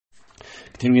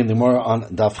Continuing the Gemara on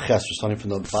Daf Ches, we're starting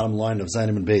from the bottom line of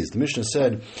Zaynim and Beis. The Mishnah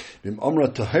said, "Bim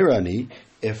Omra Tahirani."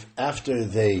 If after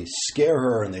they scare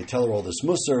her and they tell her all this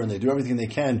musar and they do everything they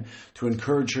can to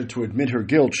encourage her to admit her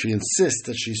guilt, she insists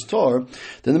that she's tor,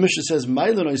 then the Mishnah says,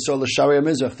 Mailan Oisah l'Shari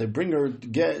HaMizrach. They bring her,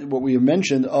 get what we have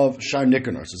mentioned of Shar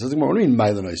Nikanor. So it says, what do you mean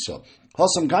Mailan Oisah?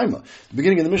 Hasam Kaima. The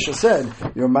beginning of the Mishnah said,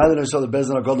 you're Mailan Oisah the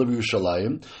Bezdin HaGadol of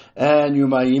Yerushalayim, and you're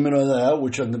Ma'imin Oisah,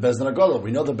 which are the Bezdin HaGadol.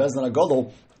 We know the Bezdin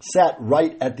HaGadol sat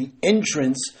right at the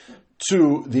entrance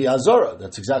to the Azara.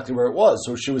 That's exactly where it was.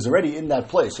 So she was already in that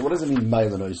place. So what does it mean,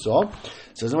 Mailan Oisah?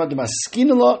 It says,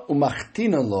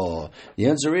 the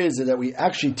answer is that we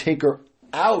actually take her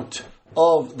out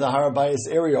of the Harabayas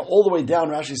area, all the way down,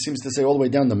 Rashi seems to say all the way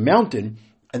down the mountain,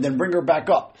 and then bring her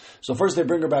back up. So first they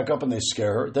bring her back up and they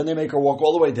scare her, then they make her walk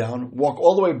all the way down, walk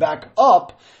all the way back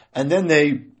up, and then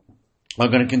they are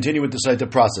going to continue with the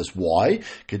Saita process. Why?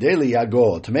 Kedeli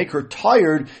Yago. To make her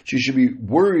tired, she should be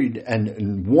worried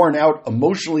and worn out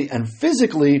emotionally and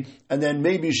physically, and then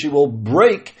maybe she will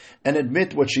break and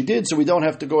admit what she did, so we don't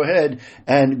have to go ahead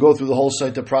and go through the whole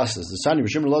Saita process. The Sani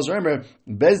Rishim Lazar Emer,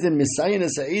 Bezdin Misayin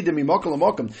Sa'edim Imokal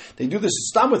Amokim. They do this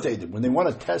stam with Edim when they want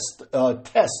to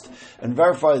test and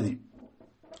verify the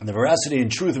veracity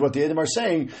and truth of what the Edom are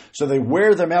saying, so they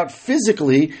wear them out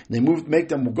physically, they make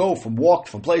them go from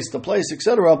place to place,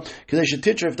 etc., because they should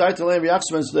teach her if so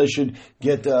they should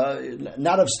get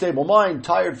not of stable mind,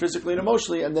 tired physically and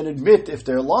emotionally, and then admit if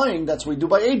they're lying. That's what we do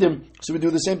by Edom, so we do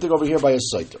the same thing over here by a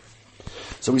Saita.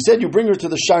 So we said you bring her to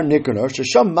the Shar Nikanor,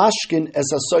 Shasham Mashkin as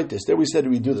a Saitis. There we said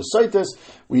we do the Saitis,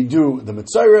 we do the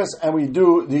Mitzayres, and we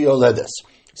do the Yoledes.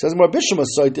 It says more Bishma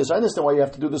Saitis. I understand why you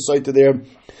have to do the Saita there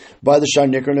by the Shar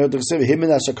Nikanor.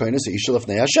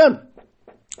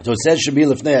 So it says should be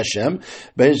Lifnei Hashem.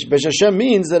 Besh Hashem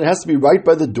means that it has to be right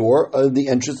by the door of the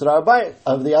entrance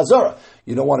of the Azara.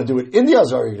 You don't want to do it in the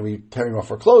Azara, you're going to be tearing off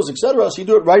her clothes, etc. So you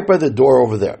do it right by the door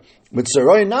over there.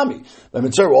 Mitzaroi Nami. By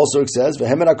Mitzaroi also it says,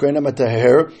 V'hemen HaKohen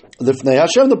HaMataher Lifnei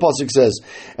Hashem, the Pasuk says.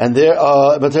 And there,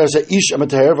 Mataher says, Ish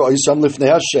HaMataher V'oisam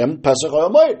Lifnei Hashem, Pesach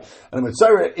HaYomayr. And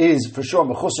Mitzaroi is for sure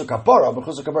Mechusar Kapara.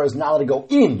 Mechusar Kapara is not allowed to go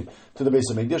in to the base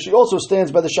of Mikdash. He also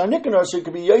stands by the Shar Nikanor, so he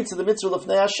could be Yaitz of the Mitzvah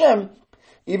Lifnei Hashem,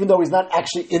 even though he's not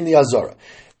actually in the Azara.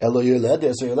 Elo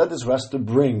Yoledes, so Yoledes has to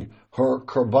bring her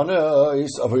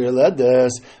korbanos of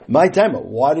Yoledes. My time,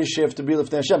 why does she have to be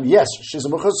Lifnei Hashem? Yes, she's a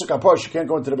Mechusar Kapar, she can't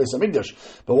go into the Beis HaMikdash.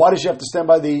 But why does she have to stand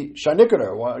by the Shar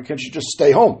Nikanor? Why can't she just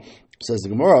stay home? Says the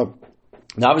Gemara.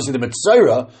 Now obviously the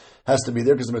Mitzayra has to be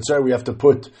there, because the Mitzayra we have to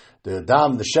put the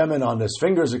dam, the shemen on his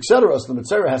fingers, etc. So the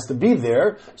Mitzayra has to be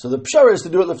there. So the Pshara is to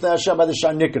do it Lifnei Hashem by the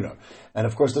Shar Nikanor. And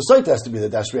of course the site has to be there.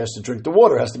 That's where he has to drink the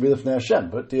water, has to be Lifnei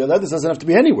Hashem. But the Yoledes doesn't have to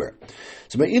be anywhere.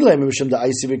 So if you're going to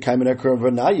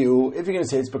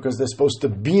say it's because they're supposed to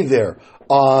be there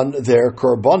on their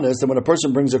korbanos, then when a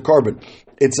person brings a korban,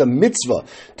 it's a mitzvah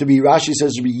to be, Rashi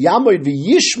says, to be yamoid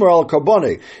v'yishmer al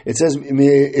karbonei. It says in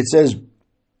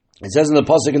the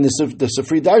pasuk in the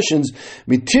Sifri Darshins,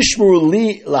 "Mitishmuru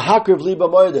li lahakriv li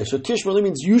b'moedeh." So tishmur li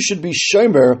means you should be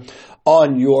shomer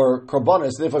on your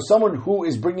korbanos. Therefore, someone who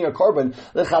is bringing a korban,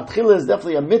 lechatchila is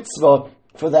definitely a mitzvah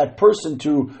for that person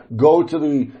to go to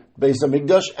the Beis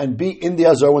HaMikdash and be in the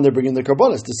Azar when they're bringing the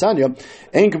korbanos. Tisanya,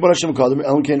 ein kabbalah Hashem kadim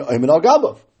elon kein oimen al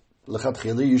gabav.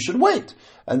 Lechatchila, you should wait,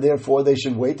 and therefore they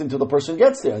should wait until the person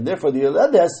gets there. And therefore the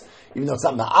Yoledes, even though it's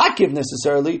not ma'akiv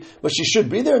necessarily, but she should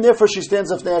be there, and therefore she stands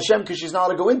up Lifnei Hashem because she's not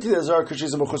allowed to go into the Azar because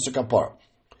she's a Mechusar Kapar.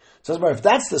 So if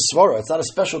that's the svara, it's not a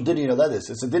special din in Yoledes.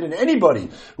 It's a din in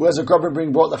anybody who has a korban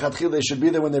being brought lechatchila. They should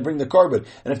be there when they bring the korban,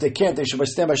 and if they can't, they should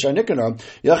stand by Shar Nikanor.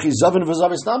 Yachi zavin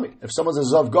v'zav isnami. If someone's a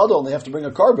zav gadol and they have to bring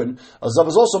a korban, a zav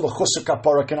is also mechusar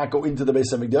kapara, cannot go into the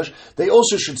Beis HaMikdash. They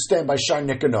also should stand by Shar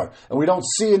Nikanor, and we don't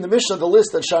see in the Mishnah the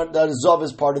list that zav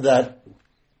is part of that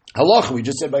halacha. We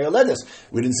just said by Yoledes.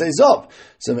 We didn't say zav.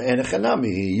 So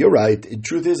you're right. The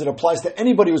truth is, it applies to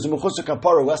anybody who's a mechusar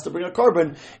kapara who has to bring a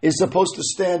korban, is supposed to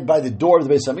stand by the door of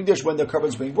the Beis HaMikdash when the korban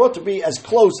is being brought, to be as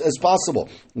close as possible.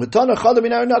 A Mishnah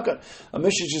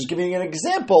is just giving an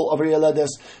example of a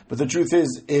Yoledes, but the truth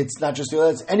is, it's not just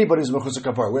Yoledes. Anybody who's a mechusar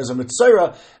kapara, whereas a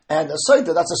Mitzayra and a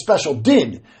Saita, that's a special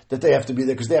din that they have to be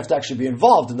there because they have to actually be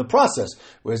involved in the process.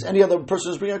 Whereas any other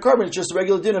person who's bringing a korban, it's just a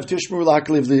regular din of tishmur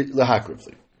lahakriv.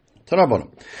 You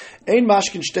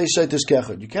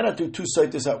cannot do two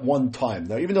saitis at one time.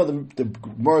 Now, even though the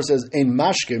Gemara says ein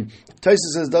mashkin, Taisa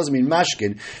says it doesn't mean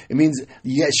mashkin. It means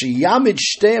yeshiyamid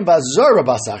shteim bazara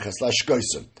basachas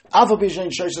lashkosim.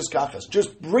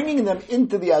 Just bringing them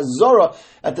into the Azara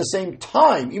at the same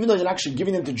time, even though you're not actually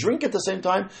giving them to drink at the same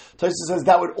time, Taisa says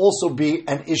that would also be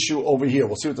an issue over here.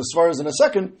 We'll see what the Svar is in a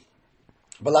second.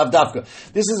 But lav dafka.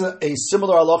 This is a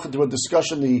similar halacha to a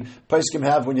discussion the Paiskim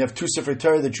have when you have two Sifrei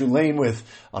Torah that you lame with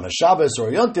on a Shabbos or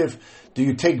a Yontif. Do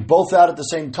you take both out at the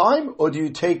same time, or do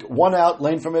you take one out,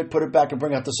 lane from it, put it back, and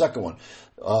bring out the second one?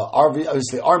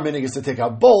 Obviously, our minig is to take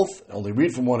out both, only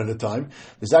read from one at a time.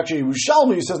 There's actually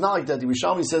Yerushalmi who says not like that. The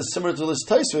Yerushalmi says, similar to this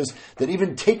Taisvis, that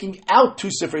even taking out two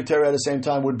Sifrei Torah at the same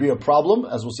time would be a problem,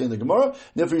 as we'll see in the Gemara.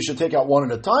 Therefore, you should take out one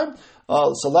at a time.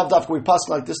 So lav dafka we pass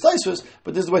like this Taisvis,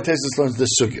 but this is the way Taisvis learns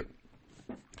this sugya.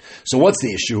 So what's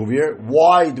the issue over here?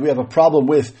 Why do we have a problem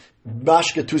with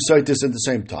mashka two saitis at the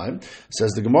same time?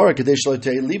 Says the Gemara, because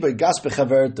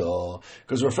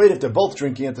we're afraid if they're both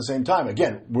drinking at the same time.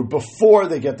 Again, we're before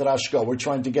they get the rashka. We're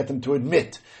trying to get them to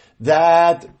admit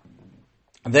that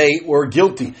they were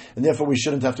guilty, and therefore we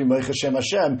shouldn't have to be Meicha Shem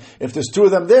Hashem. If there's two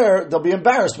of them there, they'll be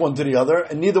embarrassed one to the other,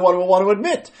 and neither one will want to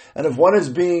admit. And if one is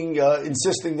being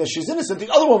insisting that she's innocent,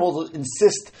 the other one will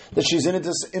insist that she's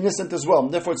innocent as well.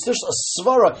 And therefore, it's just a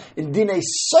svara in Dinei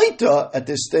Saita at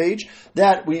this stage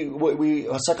that we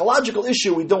a psychological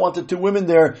issue. We don't want the two women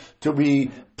there to be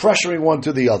pressuring one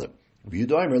to the other.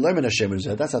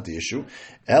 That's not the issue.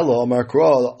 The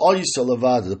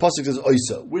pasuk says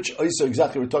oisa. Which oisa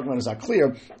exactly we're talking about is not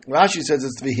clear. Rashi says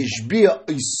it's v'hishbia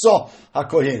oisa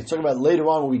hakohen. It's talking about later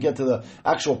on when we get to the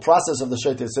actual process of the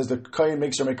shaita. It says the kohen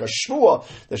makes her make a shvua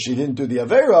that she didn't do the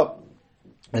avera.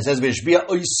 It says v'hishbia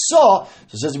oisa. So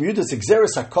it says it's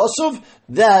exeris hakosov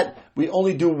that we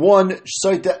only do one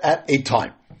shaita at a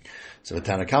time. So why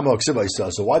did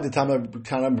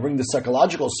Tanakama bring the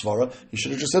psychological svara? He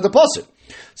should have just said the pasuk.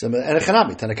 So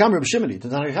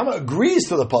Tanakama agrees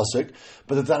to the pasuk,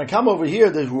 but the Tanakama over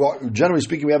here, generally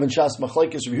speaking, we have in Shas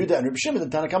Machlekes Rabbi Yehuda and Rabbi Shimon.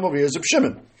 The Tanakama over here is Rabbi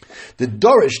Shimon. The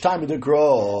Dorish time of the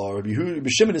Gra, Rabbi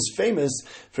Shimon is famous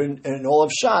for in all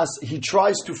of Shas. He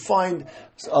tries to find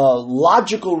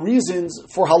logical reasons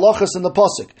for halachas in the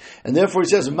pasuk, and therefore he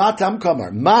says, "Matam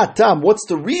kamar, matam." What's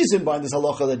the reason behind this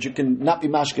halacha that you can not be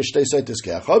mashke shtei saitis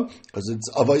keachad? Because it's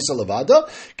avaisa levada.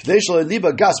 K'dei shelo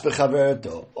liba gas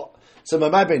bechaverto. So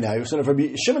if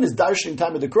Rabbi Shimon is darshan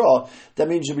time of the Kra, that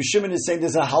means Rabbi Shimon is saying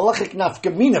there's a halachic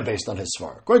nafkamina based on his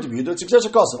svara. According to Yehuda, it's successor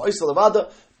kosev. Oisa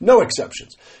levada, no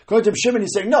exceptions. According to Rabbi Shimon,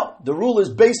 he's saying no. The rule is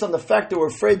based on the fact that we're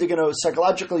afraid they're going to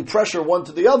psychologically pressure one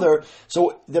to the other.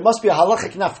 So there must be a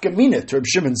halachic nafkamina to Rabbi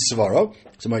Shimon's svara.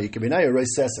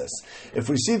 If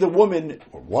we see the woman,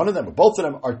 or one of them, or both of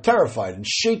them, are terrified and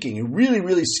shaking and really,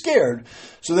 really scared,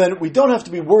 so then we don't have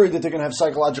to be worried that they're going to have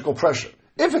psychological pressure.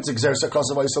 If it's exersa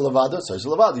kosev oisa levada, it's oisa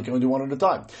levada. You can only do one at a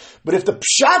time. But if the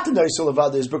pshat in the oisa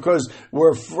levada is because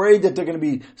we're afraid that they're going to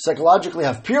be psychologically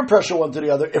have peer pressure one to the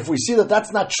other, if we see that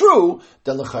that's not true,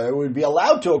 then l'chayr would be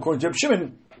allowed to, according to Reb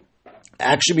Shimon,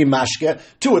 actually be mashke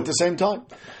two at the same time.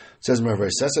 Says Mervar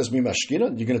says me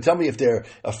mashkina. You're going to tell me if they're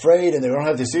afraid and they don't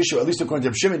have this issue, at least according to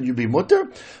Reb Shimon, you'd be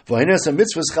mutter. There's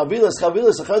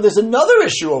another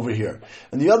issue over here,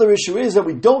 and the other issue is that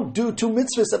we don't do two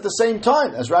mitzvahs at the same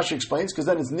time, as Rashi explains, because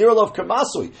then it's niralav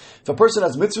kamasui. If a person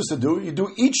has mitzvahs to do, you do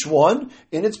each one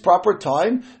in its proper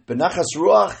time. Benachas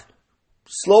ruach.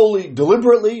 Slowly,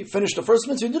 deliberately finish the first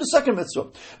mitzvah, you do the second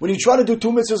mitzvah. When you try to do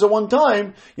two mitzvahs at one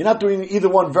time, you're not doing either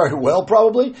one very well,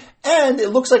 probably, and it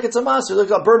looks like it's a master. Like,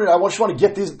 I'll burn it, I just want to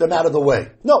get them out of the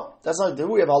way. No, that's not it.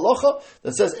 We have halacha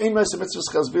that says, Ein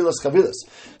mitzvahs chavilas.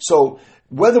 So,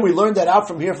 whether we learned that out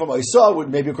from here from Isa,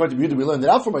 maybe according to Yehuda we learned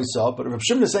that out from Isa, but Reb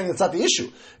Shimon is saying that's not the issue.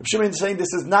 Reb Shimon is saying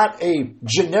this is not a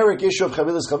generic issue of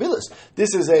chavilas.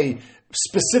 This is a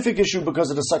specific issue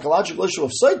because of the psychological issue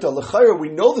of Saita. L'chayr, we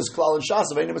know this klal and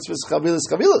shas of ein mitzvahs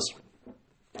chavilas.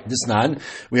 This nan,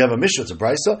 we have a mishnah, it's a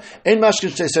brisa. Ein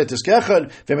mashkin shtei seitis keachad,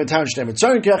 v'metan shtei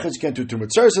mitzarim keachad. You can't do two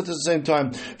mitzaris at the same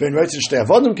time. V'en reitzin shtei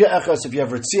avodim keachad. If you have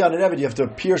ritzi on an eved, you have to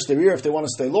pierce their ear if they want to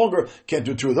stay longer. Can't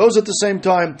do two of those at the same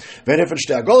time. V'en efen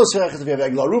shtei agolas keachad. If you have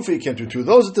egla rufi, you can't do two of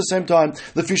those at the same time.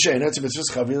 L'fisha ein etzim mitzvahs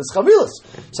chavilas.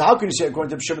 So how can you say,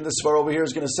 according to Shimon, the svara over here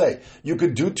is going to say you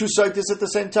could do two seitis at the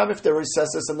same time if there is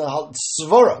sesis and the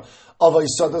svara of a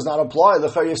Isa does not apply.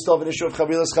 L'chayr you still have an issue of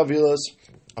chavilas.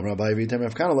 The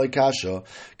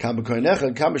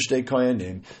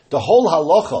whole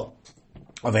halacha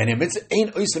of ein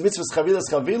mitzvahs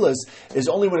chavilas is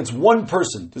only when it's one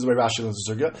person. This is the way Rashi learns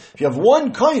the sugya. If you have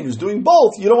one kohen who's doing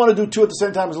both, you don't want to do two at the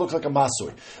same time. It looks like a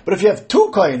masui. But if you have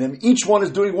two kohenim, each one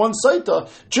is doing one saita,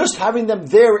 just having them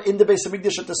there in the Beis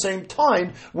Hamikdash at the same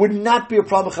time would not be a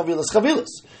problem of chavilas.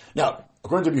 Now,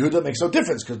 according to Yehuda, it makes no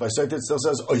difference, because by Saita it still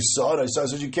says Oisa, and Oisa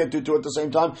says you can't do two at the same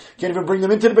time, can't even bring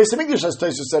them into the Beis Hamikdash, as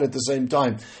Taisa said at the same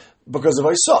time, because of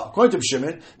Oisa. According to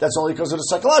Shimon, that's only because of the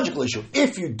psychological issue.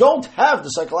 If you don't have the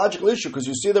psychological issue, because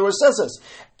you see there were sesses,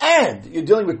 and you're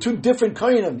dealing with two different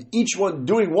kohenim, each one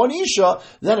doing one Isha,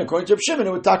 then according to Shimon,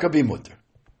 it would taka be mutter.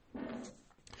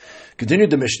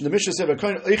 Continued the Mishnah. The Mishnah said,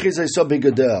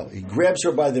 he grabs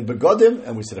her by the begodim,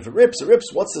 and we said, if it rips, it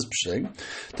rips. What's this thing?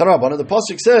 Tanarabana, the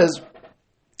pasuk says,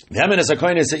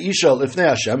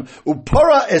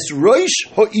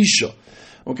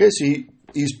 okay, so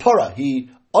he's para, he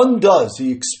undoes,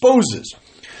 he exposes.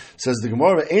 Says the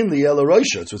Gemara,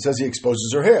 so it says he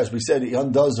exposes her hair. As we said, he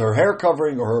undoes her hair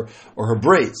covering or her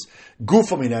braids.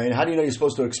 Gufaminayin, how do you know you're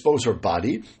supposed to expose her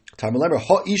body? Remember,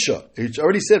 ha-isha. It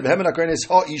already said,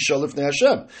 ha-isha lifnei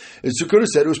Hashem. It's could have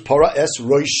said it was para es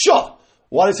roisha.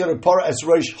 Why does it say para es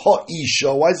roish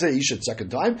ha-isha? Why does it say isha the second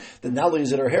time? Then not only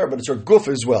is it her hair, but it's her guf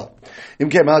as well.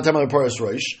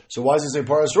 So why does it say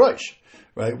para es roish?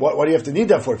 Right? Why do you have to need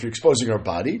that for if you're exposing her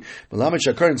body?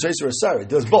 It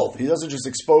does both. He doesn't just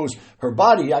expose her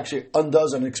body, he actually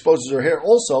undoes and exposes her hair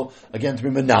also, again, to be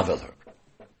menavel her.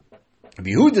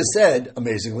 Yehuda said,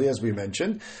 amazingly, as we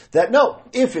mentioned, that no,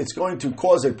 if it's going to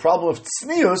cause a problem of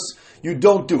tznius, you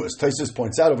don't do it. Taisus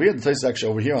points out over here, the Taisus actually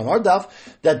over here on our daf,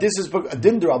 that this is a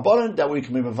din d'Rabbanan, that we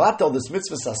can be mevatel this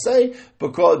mitzvah saseh,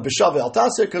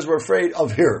 because we're afraid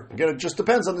of her. Again, it just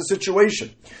depends on the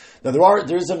situation. Now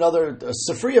there is another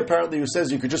Sifri apparently who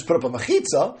says you could just put up a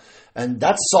mechitza, and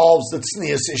that solves the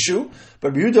tznius issue.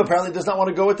 But Yehuda apparently does not want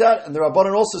to go with that, and the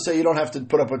Rabbanan also say you don't have to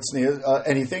put up a tznius,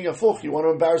 anything. You want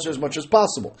to embarrass her as much as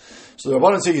possible. So the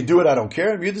Rabbanan say you do it, I don't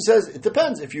care. And Yehuda says it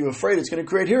depends. If you're afraid it's going to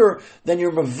create hirur, then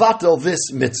you're mevatel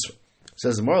this mitzvah.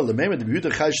 Says the moral, sounds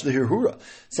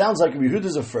like Yehuda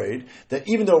is afraid that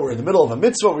even though we're in the middle of a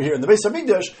mitzvah over here in the Beis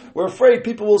Hamikdash, we're afraid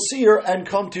people will see her and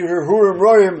come to her hurim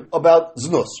royim about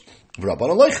znus.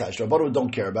 Rabbanan don't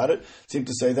care about it, seem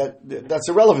to say that that's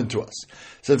irrelevant to us.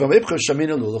 So we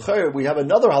have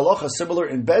another halacha similar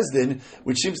in Bezdin,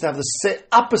 which seems to have the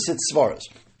opposite svaras.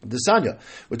 The Sanya.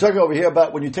 We're talking over here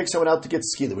about when you take someone out to get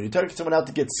skila. When you take someone out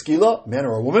to get skila, man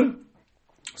or a woman,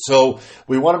 so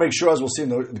we want to make sure, as we'll see in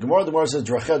the Gemara says,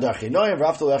 you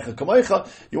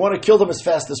want to kill them as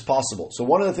fast as possible. So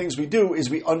one of the things we do is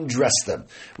we undress them.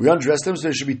 We undress them so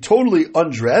they should be totally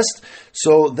undressed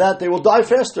so that they will die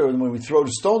faster. And when we throw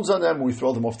the stones on them, when we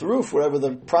throw them off the roof, whatever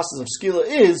the process of skila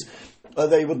is,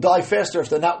 they will die faster if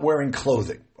they're not wearing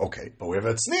clothing. Okay, but we have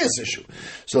a tznius issue.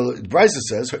 So the Brisa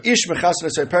says,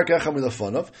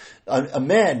 a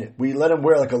man, we let him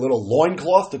wear like a little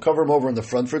loincloth to cover him over in the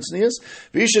front for tznius.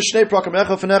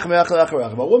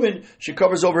 A woman, she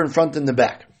covers over in front and the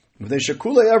back. If they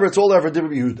shakula ever, it's all ever Dibba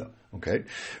Yehuda. Okay?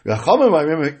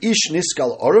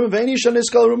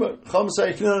 Chum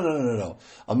say, no.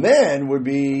 A man would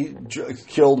be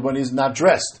killed when he's not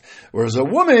dressed, whereas a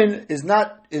woman is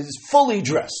fully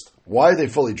dressed. Why are they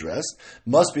fully dressed?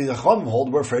 Must be the Chum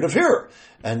hold we're afraid of hirur.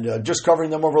 And just covering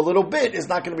them over a little bit is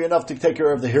not going to be enough to take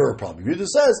care of the hirur problem. Yehuda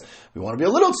says, we want to be a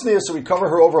little tznius, so we cover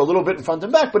her over a little bit in front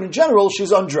and back, but in general,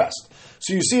 she's undressed.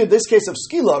 So you see, in this case of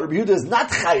skila, Rabbi Yehuda is not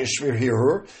chayish for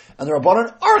hirur, and the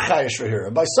Rabbanan are chayish for hirur.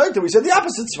 And by Saita, we said the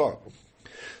opposite svar.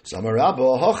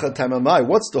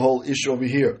 What's the whole issue over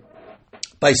here?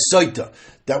 By Saita,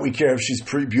 that we care if she's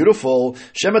beautiful,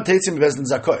 Shema Teitzim Bezdin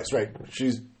Zakoyes, right?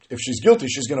 If she's guilty,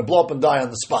 she's going to blow up and die on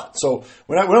the spot. So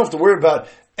we don't have to worry about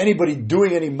anybody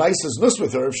doing any maisas nus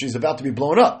with her if she's about to be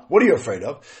blown up. What are you afraid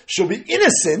of? She'll be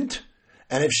innocent,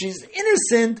 and if she's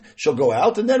innocent, she'll go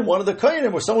out, and then one of the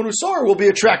kohanim or someone who saw her will be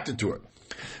attracted to her.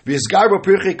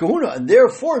 And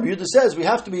therefore, Yehuda says we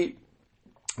have to be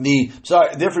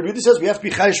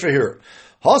chayish for her.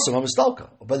 Hasam hamistalka.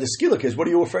 By the skila case, what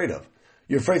are you afraid of?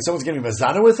 You're afraid someone's getting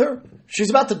mazana with her? She's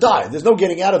about to die. There's no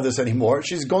getting out of this anymore.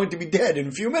 She's going to be dead in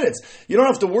a few minutes. You don't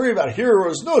have to worry about hirur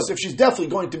or znus if she's definitely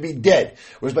going to be dead.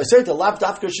 Whereas by Saita,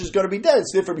 lapdafka, she's going to be dead.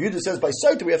 So therefore, Yehuda says by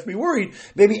Saita, we have to be worried.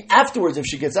 Maybe afterwards, if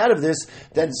she gets out of this,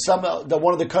 then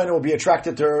one of the kind will be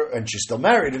attracted to her and she's still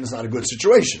married and it's not a good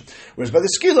situation. Whereas by the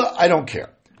skila, I don't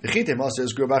care. Maybe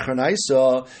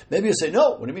you say,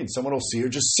 no, what do you mean? Someone will see her.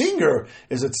 Just seeing her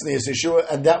is a tznius issue,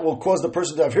 and that will cause the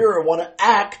person to have hirur and want to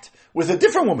act with a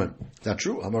different woman. Not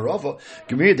true. When a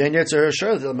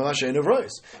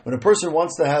person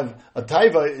wants to have a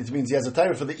taiva, it means he has a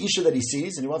taiva for the isha that he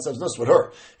sees, and he wants to have nus with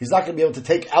her. He's not going to be able to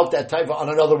take out that taiva on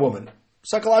another woman.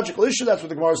 Psychological issue, that's what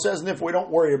the Gemara says, and if we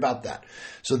don't worry about that.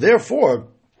 So therefore,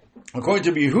 according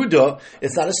to Yehuda,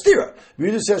 it's not a stira.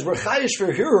 Yehuda says we're chayish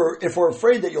for hirur if we're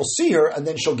afraid that you'll see her and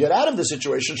then she'll get out of the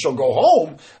situation, she'll go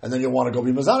home, and then you'll want to go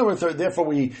be mazana with her. Therefore,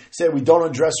 we say we don't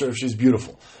undress her if she's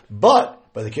beautiful. But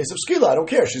by the case of skila, I don't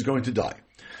care; she's going to die.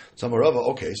 So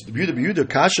okay, so the Yehuda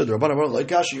kasha, the Rabbanan like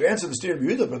kasha. You answer the stira of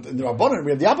Yehuda, but in the Rabbanan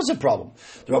we have the opposite problem.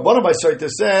 The Rabbanan by Saita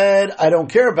said, I don't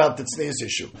care about the tznius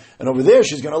issue, and over there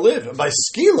she's going to live. And by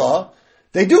skila,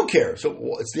 they do care.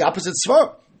 So it's the opposite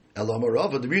svar. Elama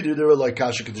Rava, the Bidu, they were like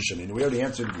Kasha Kedushanin. We already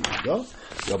answered the Bidu.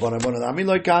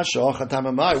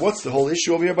 What's the whole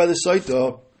issue over here by the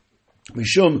Soita?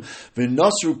 Mishum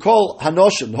v'nasru kol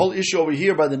hanoshim. The whole issue over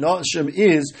here by the noshim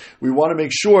is we want to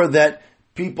make sure that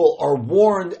people are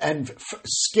warned and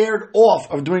scared off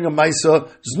of doing a maisa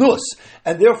znus.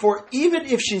 And therefore, even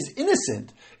if she's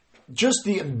innocent, just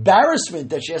the embarrassment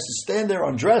that she has to stand there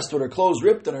undressed with her clothes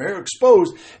ripped and her hair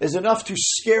exposed is enough to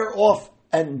scare off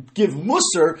and give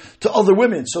musr to other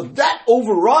women. So that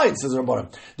overrides, says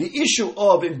Rabbanan. The issue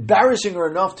of embarrassing her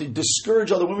enough to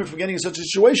discourage other women from getting in such a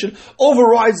situation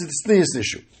overrides this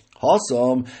issue.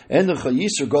 Hasam and the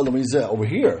Chayisr Galamizeh over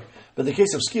here, but in the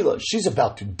case of Skila, she's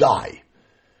about to die.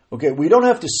 Okay, we don't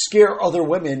have to scare other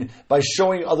women by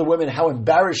showing other women how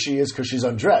embarrassed she is because she's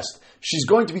undressed. She's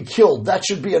going to be killed. That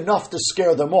should be enough to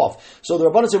scare them off. So the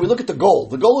Rabbanan said, we look at the goal.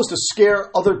 The goal is to scare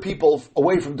other people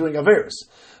away from doing Averis.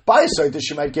 By a side that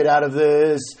she might get out of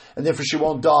this, and therefore she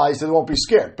won't die, so they won't be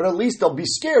scared. But at least they'll be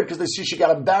scared because they see she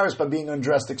got embarrassed by being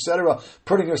undressed, etc.,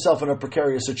 putting herself in a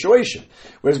precarious situation.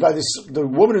 Whereas by the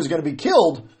woman who's going to be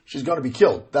killed, she's going to be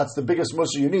killed. That's the biggest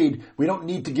musr you need. We don't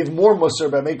need to give more musr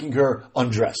by making her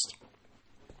undressed.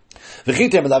 What's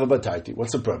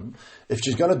the problem? If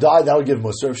she's going to die, that'll give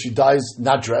musr. If she dies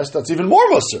not dressed, that's even more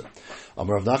musr.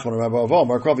 Even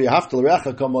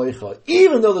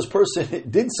though this person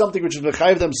did something which is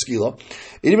mechayev them skila,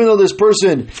 even though this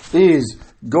person is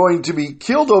going to be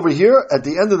killed over here, at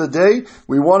the end of the day,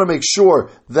 we want to make sure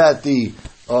that we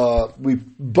want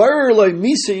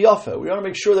to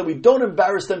make sure that we don't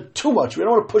embarrass them too much. We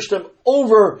don't want to push them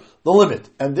over the limit,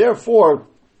 and therefore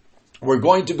we're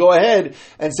going to go ahead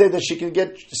and say that she can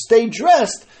stay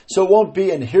dressed, so it won't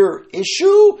be an her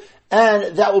issue.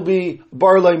 And that will be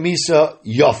Bar Misa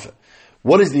Yafa.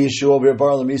 What is the issue over here,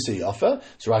 Bar Misa Yafa?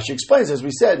 So Rashi explains, as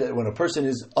we said, that when a person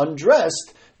is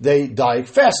undressed, they die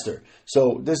faster.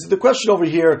 So this is the question over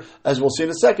here, as we'll see in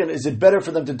a second, is it better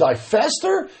for them to die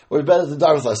faster, or is it better to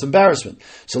die with less embarrassment?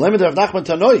 So Rav Nachman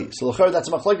Tanoi. So that's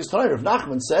a machlekes Tanoi. Rav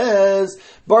Nachman says,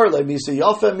 Bar Misa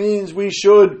Yafa means we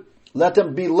should let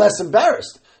them be less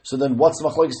embarrassed. So then what's the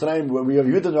machlekes Tanoi? Where we have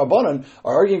Yud and Rabbanan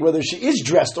are arguing whether she is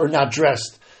dressed or not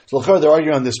dressed. So they're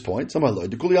arguing on this point.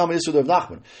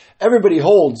 Everybody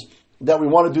holds that we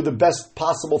want to do the best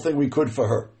possible thing we could for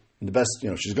her. The best,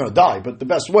 she's going to die, but the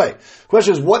best way. The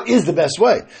question is, what is the best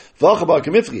way?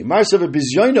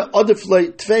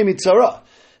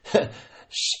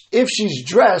 If she's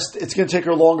dressed, it's going to take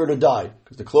her longer to die,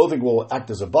 because the clothing will act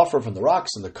as a buffer from the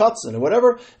rocks and the cuts and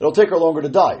whatever. It'll take her longer to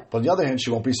die. But on the other hand, she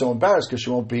won't be so embarrassed because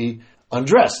she won't be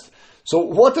undressed. So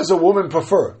what does a woman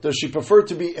prefer? Does she prefer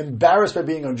to be embarrassed by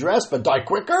being undressed but die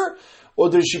quicker? Or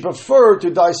does she prefer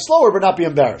to die slower but not be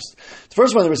embarrassed? The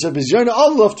first one, they said,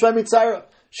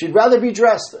 she'd rather be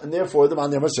dressed, and therefore the man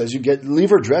there says leave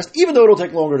her dressed, even though it'll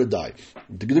take longer to die.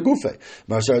 The gufe.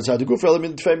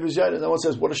 And no one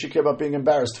says, what does she care about being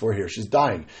embarrassed for here? She's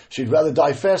dying. She'd rather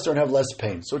die faster and have less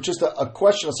pain. So it's just a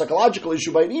question, a psychological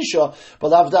issue by an Isha,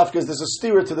 but lavdafka is there's a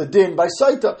steer to the din by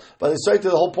Saita. By the Saita,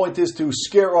 the whole point is to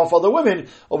scare off other women.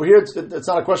 Over here, it's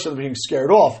not a question of being scared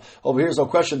off. Over here, it's no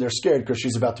question they're scared because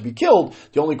she's about to be killed.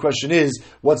 The only question is,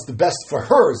 what's the best for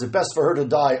her? Is it best for her to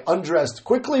die undressed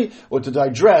quickly or to die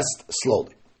dressed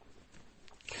slowly?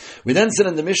 We then said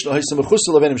in the Mishnah, if she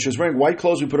was wearing white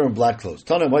clothes, we put her in black clothes.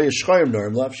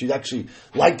 She actually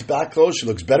liked black clothes. She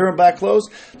looks better in black clothes.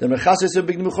 Then we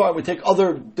take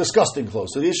other disgusting clothes.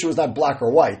 So the issue is not black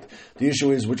or white. The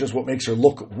issue is which is what makes her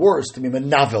look worse, to be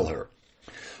menavel her.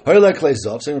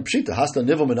 Obviously,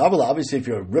 if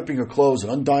you're ripping her clothes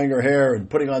and undying her hair and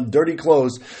putting on dirty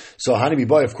clothes, so Hanimi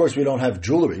boy, of course, we don't have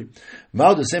jewelry.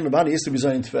 In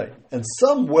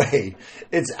some way,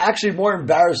 it's actually more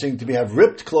embarrassing to have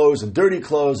ripped clothes and dirty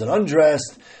clothes and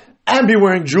undressed and be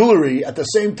wearing jewelry at the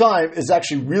same time is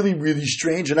actually really, really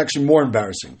strange and actually more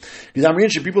embarrassing.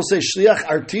 People say shliach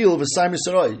artil v'sayim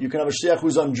yisaroi. You can have a shliach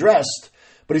who's undressed,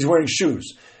 but he's wearing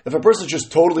shoes. If a person's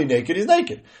just totally naked, he's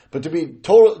naked. But to be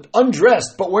total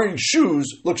undressed but wearing shoes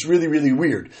looks really, really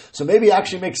weird. So maybe it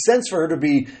actually makes sense for her to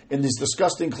be in these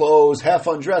disgusting clothes, half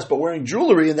undressed, but wearing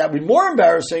jewelry, and that would be more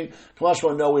embarrassing.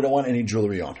 Kamashma, no, we don't want any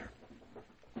jewelry on her.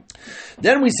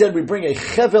 Then we said we bring a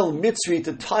chevel mitzri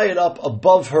to tie it up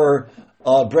above her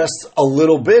breasts a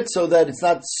little bit so that it's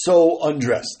not so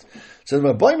undressed. So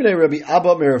Rabbi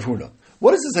Abba Merav Huna.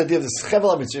 What is this idea of this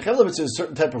chevel mitzri? Chevel mitzri is a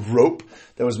certain type of rope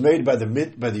that was made by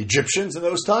the Egyptians in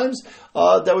those times.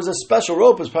 That was a special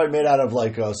rope. It was probably made out of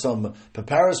some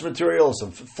papyrus material, some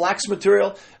flax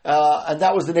material, and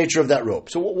that was the nature of that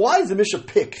rope. So why does the Mishnah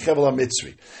pick chevel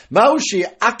mitzri? Ma'ushi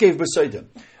akev b'seidim.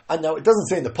 And now it doesn't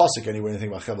say in the pasuk anyway anything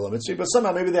about chevel mitzvah, but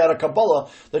somehow maybe they had a Kabbalah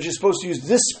that you're supposed to use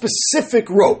this specific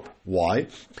rope. Why?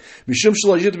 Is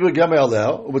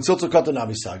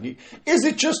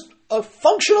it just a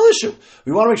functional issue?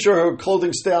 We want to make sure her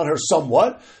clothing stay on her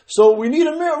somewhat, so we need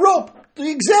a rope. The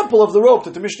example of the rope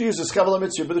that the Mishnah uses is chevel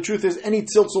mitzvah, but the truth is any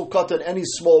tziltzul katan, any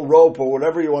small rope or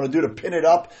whatever you want to do to pin it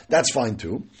up, that's fine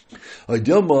too. Or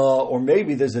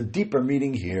maybe there's a deeper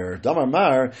meaning here. Damar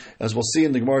Mar, as we'll see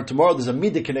in the Gemara tomorrow, there's a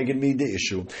midah keneged midah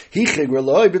issue.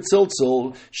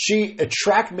 She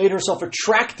made herself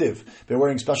attractive by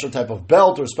wearing a special type of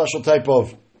belt or a special type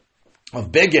of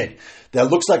beged that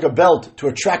looks like a belt to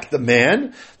attract the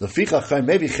man.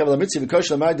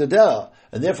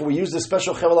 And therefore we use the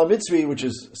special chevel mitzvah, which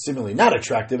is seemingly not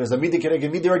attractive, as a midah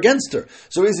keneged midah against her.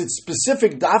 So is it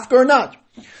specific dafka or not?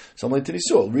 Read the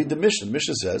Mishnah. The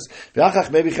Mishnah says,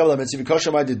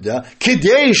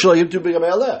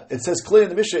 it says clearly in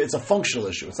the Mishnah, it's a functional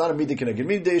issue. It's not a midah keneged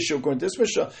midah issue according to this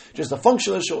Mishnah, just a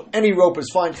functional issue. Any rope is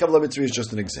fine. Chevel mitzvah is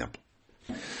just an example.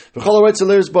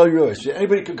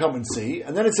 Anybody can come and see,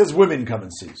 and then it says women come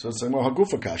and see. So it's like more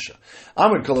hagufa kasha.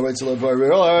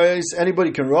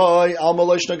 Anybody can ride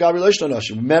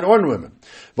men or women.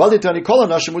 And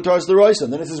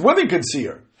then it says women can see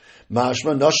her.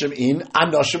 Mashma nashim in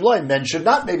anashim loy. Men should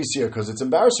not maybe see her because it's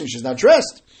embarrassing. She's not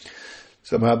dressed.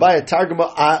 So Mahabaya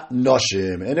targuma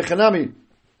anashim and echanami.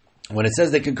 When it says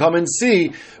they can come and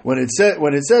see, when it says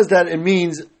that, it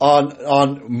means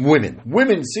on women.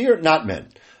 Women see her, not men.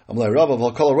 I'm like Rav,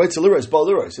 I'll call her right to lirais.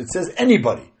 It says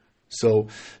anybody. So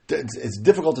it's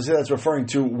difficult to say that's referring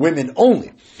to women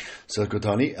only. So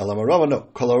Kotani, Elamarava, no.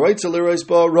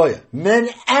 Men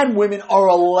and women are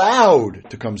allowed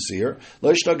to come see her.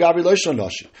 But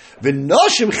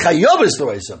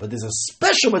there's a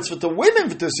special mitzvah to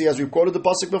women to see, as we quoted the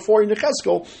pasuk before in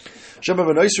Yecheskel.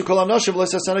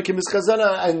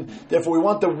 And therefore we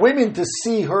want the women to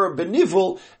see her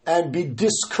benivul and be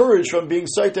discouraged from being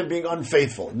sight and being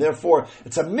unfaithful. And therefore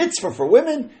it's a mitzvah for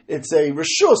women, it's a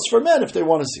reshus for men if they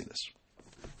want to see this.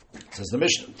 Says the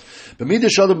Mishnah. We have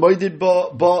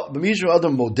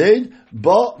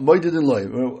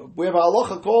a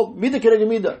halacha called midah keneged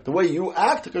midah. The way you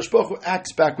act, Hakadosh Baruch Hu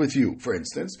acts back with you. For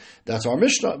instance, that's our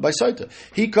Mishnah by Sotah.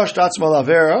 He kasht atzma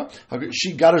lavera.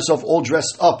 She got herself all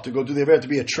dressed up to go do the avera to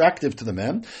be attractive to the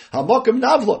man. Hamakam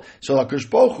navla. So Hakadosh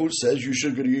Baruch Hu says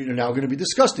you're now going to be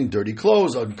disgusting, dirty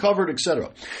clothes, uncovered,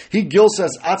 etc. He gil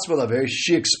says atzma lavera.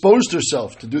 She exposed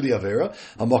herself to do the avera.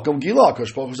 Hamakam gila.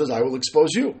 Hakadosh Baruch Hu says I will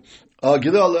expose you. With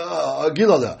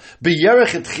her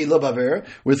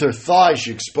thigh,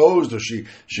 she exposed, or she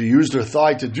used her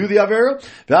thigh to do the avera,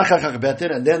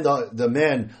 and then the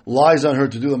man lies on her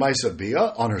to do the ma'aseh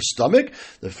bia on her stomach.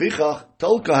 Therefore,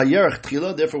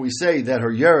 we say that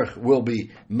her yerech will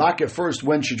be makeh first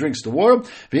when she drinks the water,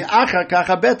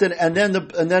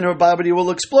 and then her body will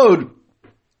explode.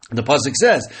 The pasuk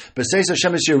says,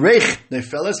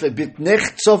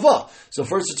 so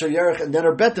first it's her yerech and then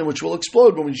her beten, which will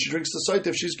explode when she drinks the site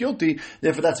if she's guilty.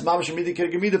 Therefore, that's mamash midah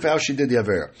keneged midah for how she did the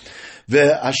avera.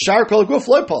 The ashar kol guf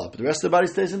loy palap. The rest of the body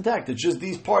stays intact. It's just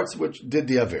these parts which did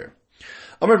the avera.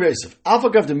 Amar Yosef,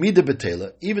 afagav the midah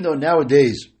betela. Even though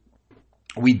nowadays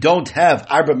we don't have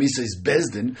arba misas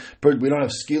bezdin, we don't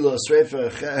have skila,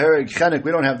 sreifa, hereg, chenek,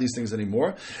 we don't have these things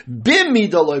anymore. Bim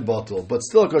midah loy batel, but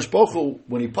still Hakadosh Baruch Hu,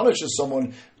 when he punishes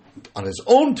someone on his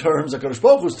own terms, Hakadosh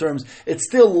Baruch Hu's terms, it's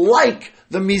still like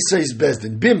the misas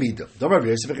bezdin, bim midah.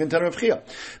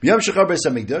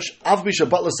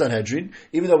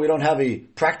 Even though we don't have a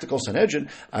practical Sanhedrin,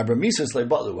 arba misas loy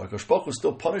batel, Hakadosh Baruch Hu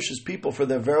still punishes people for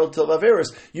their verital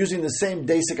averos using the same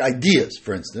basic ideas.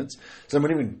 For instance,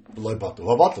 someone even loy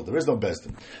batel, there is no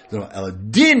bezdin.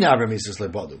 Eladin arba misas loy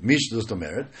batel, misha does no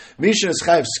merit. Misha is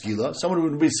chayav skila, someone who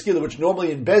would be skila, which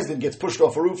normally in bezdin gets pushed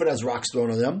off a roof and has rocks thrown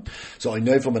on them. So I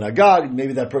know from an agag,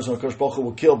 maybe that person Hakadosh Baruch Hu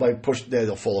will kill by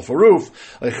they'll fall off a roof.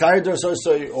 Or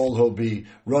he'll be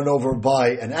run over by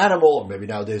an animal, or maybe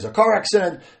nowadays a car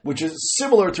accident, which is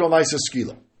similar to a ma'aseh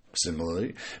skila.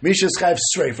 Similarly, Misha is chayav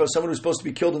streifa, someone who's supposed to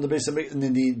be killed in the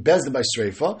bezdin by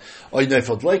streifa, or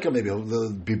nefel leika, maybe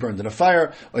he'll be burned in a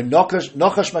fire, or nochash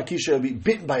makisha, he'll be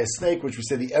bitten by a snake, which we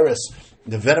say the eris,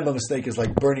 the venom of a snake is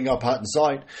like burning up hot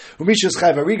inside. Misha is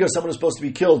chayav ariga, someone who's supposed to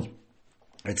be killed.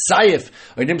 It's Saif,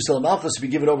 or Nimsel Malchus, we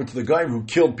give it over to the guy who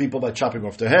killed people by chopping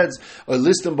off their heads, or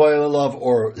Listim by love,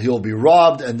 or he'll be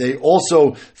robbed, and they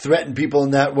also threaten people in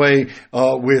that way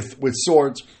with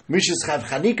swords. Mishas Chav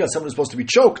Chanika, someone who's supposed to be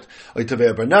choked, or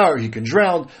Tavei Banar, he can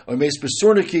drown, or Meis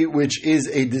Pesurniki, which is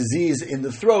a disease in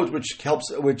the throat, which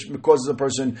causes a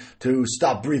person to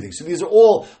stop breathing. So these are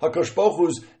all Hakadosh Baruch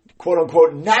Hu's quote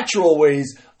unquote natural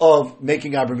ways of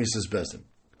making Abra Misas Bezdin.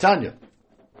 Tanya.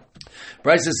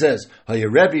 Brisa says,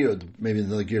 Rebbe, or maybe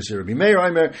another gear says Rebbe Meir,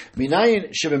 Aimer,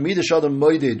 Minayin Shevamidash Adam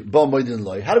Moidid, Ba Moidin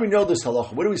Loi. How do we know this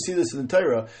halacha? Where do we see this in the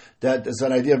Torah? That is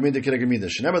an idea of Midah Kedeged Midah.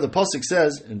 Remember, the pasuk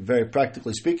says, and very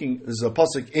practically speaking, this is a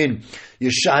pasuk in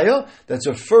Yeshaya that's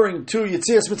referring to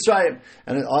Yetzias Mitzrayim,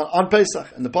 and on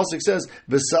Pesach, and the pasuk says,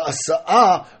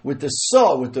 V'sa'asa'ah, with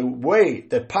the way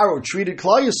that Paro treated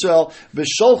Klal Yisrael,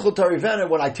 V'sholchot Tarivena,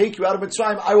 when I take you out of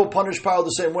Mitzrayim, I will punish Paro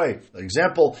the same way. The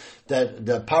example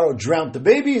that Paro drowned the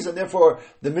babies, and therefore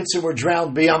the mitzvah were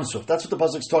drowned b'Yam Suf. That's what the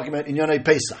pasuk is talking about in Yonei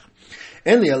Pesach.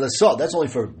 And the Elisah, that's only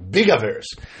for big averes.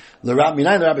 The Rab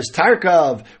is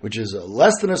Tarkav, which is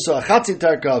less than a saw, Chatzi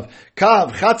Tarkav,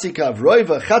 Kav, Chatzi Kav,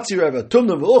 Roiva, Chatzi Roiva,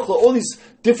 Tumna, V'uchla, all these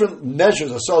different measures.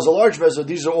 A saw is a large measure.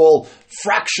 These are all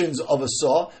fractions of a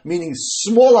saw, meaning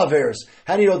small averes.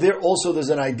 How do you know there's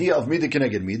an idea of Midah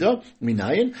Keneged Midah?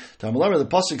 Minayin. Tamalar, the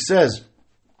pasuk says,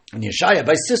 in Yeshaya,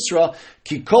 by Sisra,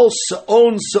 Kikol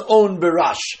Sa'on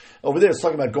Berash. Over there, it's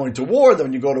talking about going to war. Then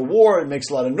when you go to war, it makes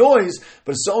a lot of noise.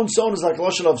 But Sa'on is like a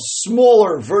lotion of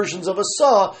smaller versions of a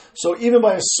saw. So even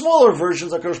by a smaller version,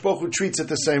 HaKadosh Baruch Hu treats it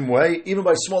the same way. Even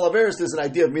by small averes, there's an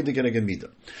idea of Midah Keneged Midah.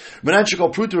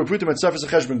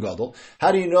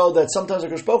 How do you know that sometimes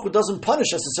HaKadosh Baruch Hu doesn't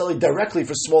punish necessarily directly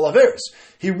for small averes?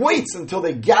 He waits until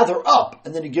they gather up,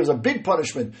 and then he gives a big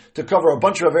punishment to cover a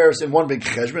bunch of averes in one big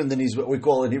cheshbon, and then he's what we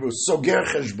call in Hebrew soger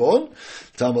cheshbon.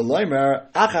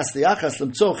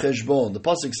 The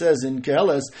pasuk says in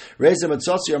Keheles,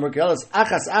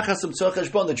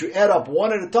 that you add up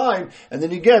one at a time, and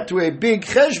then you get to a big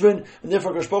cheshbon, and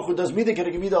therefore Kadosh Baruch Hu does Midah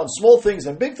Keneged Midah on small things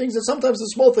and big things, and sometimes the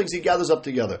small things he gathers up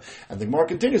together. And the Gemara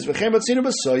continues, exactly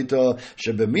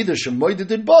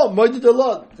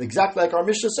like our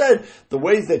Mishnah said, the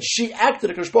ways that she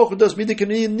acted, Kadosh Baruch Hu does Midah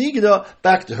Keneged Midah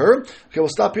back to her. Okay, we'll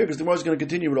stop here because the Gemara is going to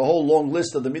continue with a whole long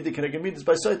list of the Midah Keneged Midah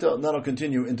by Soita, and that'll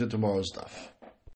continue into tomorrow's stuff.